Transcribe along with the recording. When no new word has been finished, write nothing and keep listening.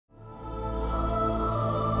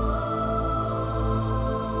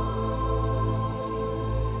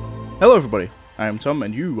Hello everybody, I am Tom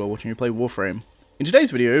and you are watching me play Warframe. In today's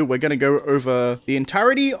video, we're going to go over the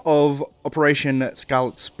entirety of Operation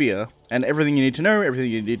Scarlet Spear, and everything you need to know, everything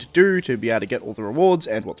you need to do to be able to get all the rewards,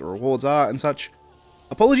 and what the rewards are and such.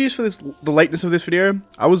 Apologies for the lateness of this video.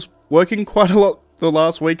 I was working quite a lot the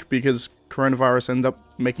last week because coronavirus ended up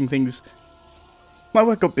making things... My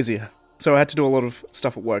work got busier, so I had to do a lot of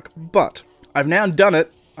stuff at work, but I've now done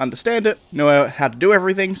it, understand it, know how to do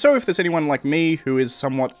everything, so if there's anyone like me who is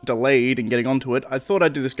somewhat delayed in getting onto it, I thought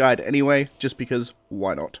I'd do this guide anyway, just because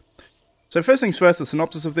why not? So first things first, the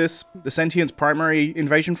synopsis of this. The Sentient's primary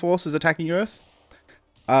invasion force is attacking Earth.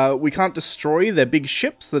 We can't destroy their big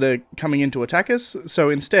ships that are coming in to attack us, so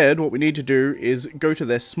instead what we need to do is go to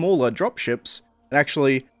their smaller dropships and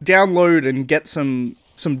actually download and get some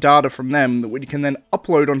data from them that we can then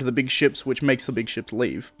upload onto the big ships, which makes the big ships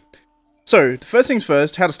leave. So, the first things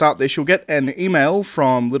first, how to start this, you'll get an email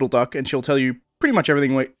from Little Duck, and she'll tell you pretty much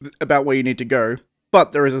everything about where you need to go.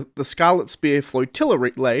 But there is the Scarlet Spear flotilla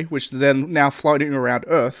relay, which is then now floating around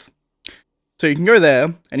Earth. So you can go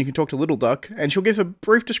there, and you can talk to Little Duck, and she'll give a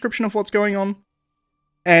brief description of what's going on.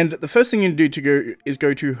 And the first thing you need to do is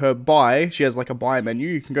go to her buy. She has like a buy menu.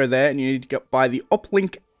 You can go there, and you need to buy the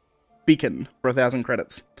uplink beacon for 1,000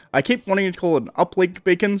 credits. I keep wanting to call it an uplink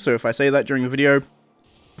beacon, so if I say that during the video,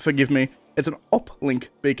 forgive me. It's an uplink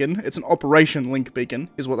beacon. It's an operation link beacon,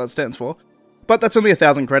 is what that stands for. But that's only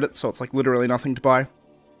 1,000 credits, so it's like literally nothing to buy.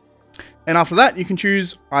 And after that, you can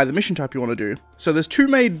choose either mission type you want to do. So there's two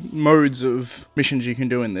main modes of missions you can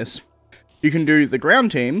do in this. You can do the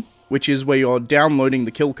ground team, which is where you're downloading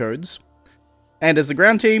the kill codes. And as the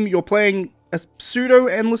ground team, you're playing a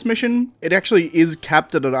pseudo-endless mission. It actually is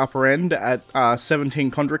capped at an upper end at 17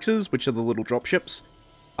 Condrixes, which are the little dropships.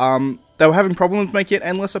 They were having problems making it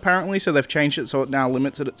endless, apparently, so they've changed it so it now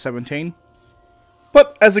limits it at 17.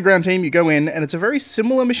 But as the ground team, you go in, and it's a very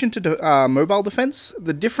similar mission to mobile defense.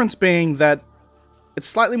 The difference being that it's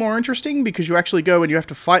slightly more interesting because you actually go and you have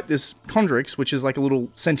to fight this Condrix, which is like a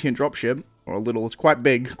little sentient dropship, or it's quite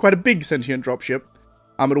big, quite a big sentient dropship.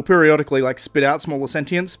 It'll periodically like spit out smaller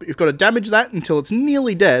sentients, but you've got to damage that until it's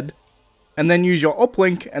nearly dead, and then use your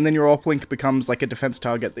uplink, and then your uplink becomes like a defense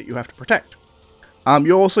target that you have to protect.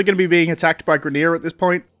 You're also going to be being attacked by Grenier at this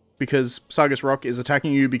point, because Sargus Rock is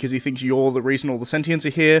attacking you because he thinks you're the reason all the sentients are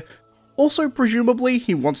here. Also, presumably,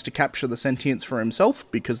 he wants to capture the sentients for himself,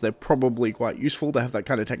 because they're probably quite useful to have that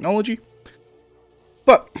kind of technology.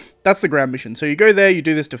 But, that's the ground mission. So you go there, you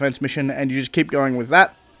do this defense mission, and you just keep going with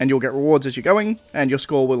that, and you'll get rewards as you're going, and your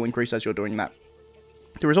score will increase as you're doing that.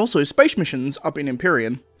 There is also space missions up in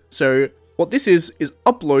Empyrean, so what this is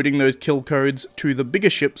uploading those kill codes to the bigger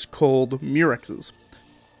ships called Murexes.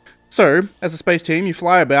 So, as a space team, you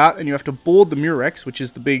fly about and you have to board the Murex, which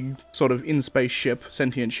is the big sort of in-space ship,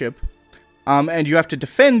 sentient ship, and you have to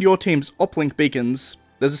defend your team's uplink beacons.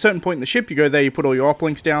 There's a certain point in the ship, you go there, you put all your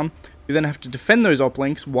uplinks down, you then have to defend those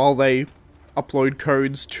uplinks while they upload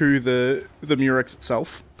codes to the Murex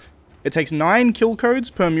itself. It takes 9 kill codes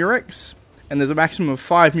per Murex, and there's a maximum of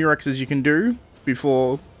 5 Murexes you can do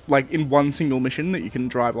before, like in one single mission that you can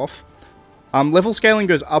drive off. Level scaling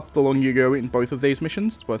goes up the longer you go in both of these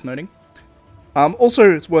missions, it's worth noting.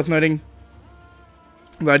 Also, it's worth noting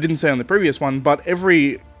that I didn't say on the previous one, but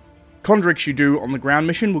every Condrix you do on the ground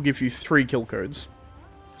mission will give you 3 kill codes.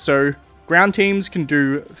 So, ground teams can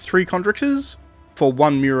do 3 Condrixes for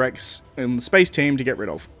 1 Murex in the space team to get rid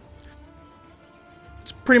of.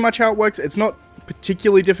 It's pretty much how it works. It's not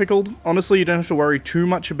particularly difficult. Honestly, you don't have to worry too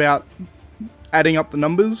much about adding up the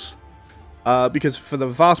numbers. Because for the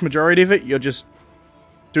vast majority of it, you'll just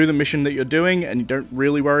do the mission that you're doing, and you don't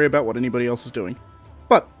really worry about what anybody else is doing.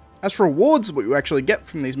 But, as for rewards, what you actually get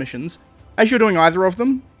from these missions, as you're doing either of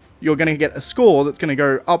them, you're going to get a score that's going to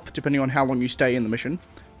go up depending on how long you stay in the mission.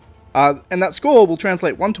 And that score will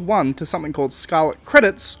translate 1-to-1 to something called Scarlet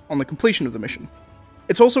Credits on the completion of the mission.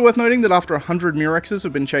 It's also worth noting that after 100 Murexes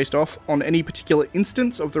have been chased off on any particular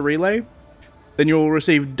instance of the relay, then you'll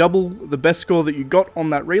receive double the best score that you got on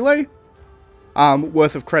that relay,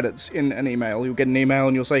 worth of credits in an email. You'll get an email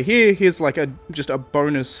and you'll say, here's like just a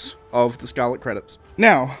bonus of the Scarlet credits.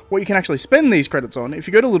 Now, what you can actually spend these credits on, if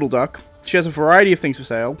you go to Little Duck, she has a variety of things for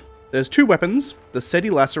sale. There's 2 weapons, the Seti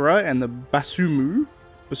Lacera and the Basumu.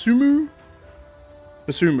 Basumu,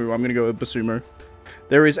 I'm gonna go with Basumu.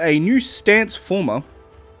 There is a new stance former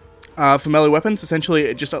for melee weapons. Essentially,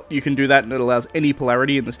 you can do that and it allows any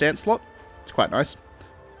polarity in the stance slot. It's quite nice.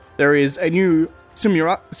 There is a new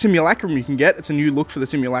simulacrum you can get. It's a new look for the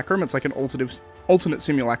simulacrum. It's like an alternate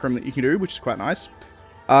simulacrum that you can do, which is quite nice.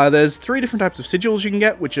 There's 3 different types of sigils you can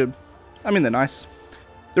get, which are, I mean, they're nice.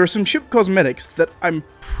 There are some ship cosmetics that I'm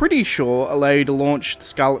pretty sure allow you to launch the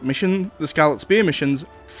Scarlet Spear missions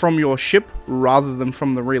from your ship rather than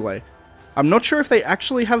from the relay. I'm not sure if they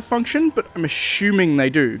actually have function, but I'm assuming they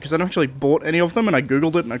do, because I haven't actually bought any of them, and I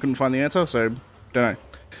googled it and I couldn't find the answer, so don't know.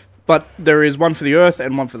 But there is one for the Earth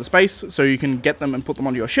and one for the space, so you can get them and put them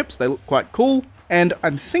onto your ships. They look quite cool, and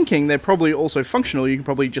I'm thinking they're probably also functional. You can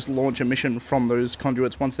probably just launch a mission from those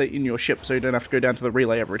conduits once they're in your ship, so you don't have to go down to the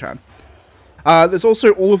relay every time. There's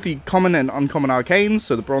also all of the common and uncommon arcanes,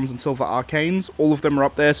 so the bronze and silver arcanes. All of them are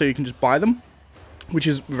up there, so you can just buy them, which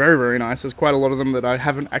is very, very nice. There's quite a lot of them that I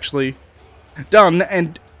haven't actually done,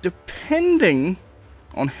 and depending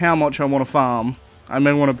on how much I want to farm, I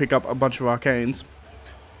may want to pick up a bunch of arcanes.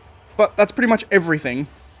 But that's pretty much everything.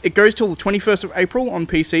 It goes till the 21st of April on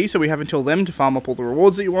PC, so we have until then to farm up all the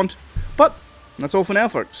rewards that you want. But that's all for now,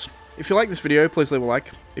 folks. If you like this video, please leave a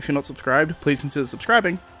like. If you're not subscribed, please consider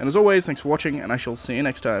subscribing. And as always, thanks for watching, and I shall see you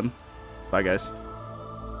next time. Bye, guys.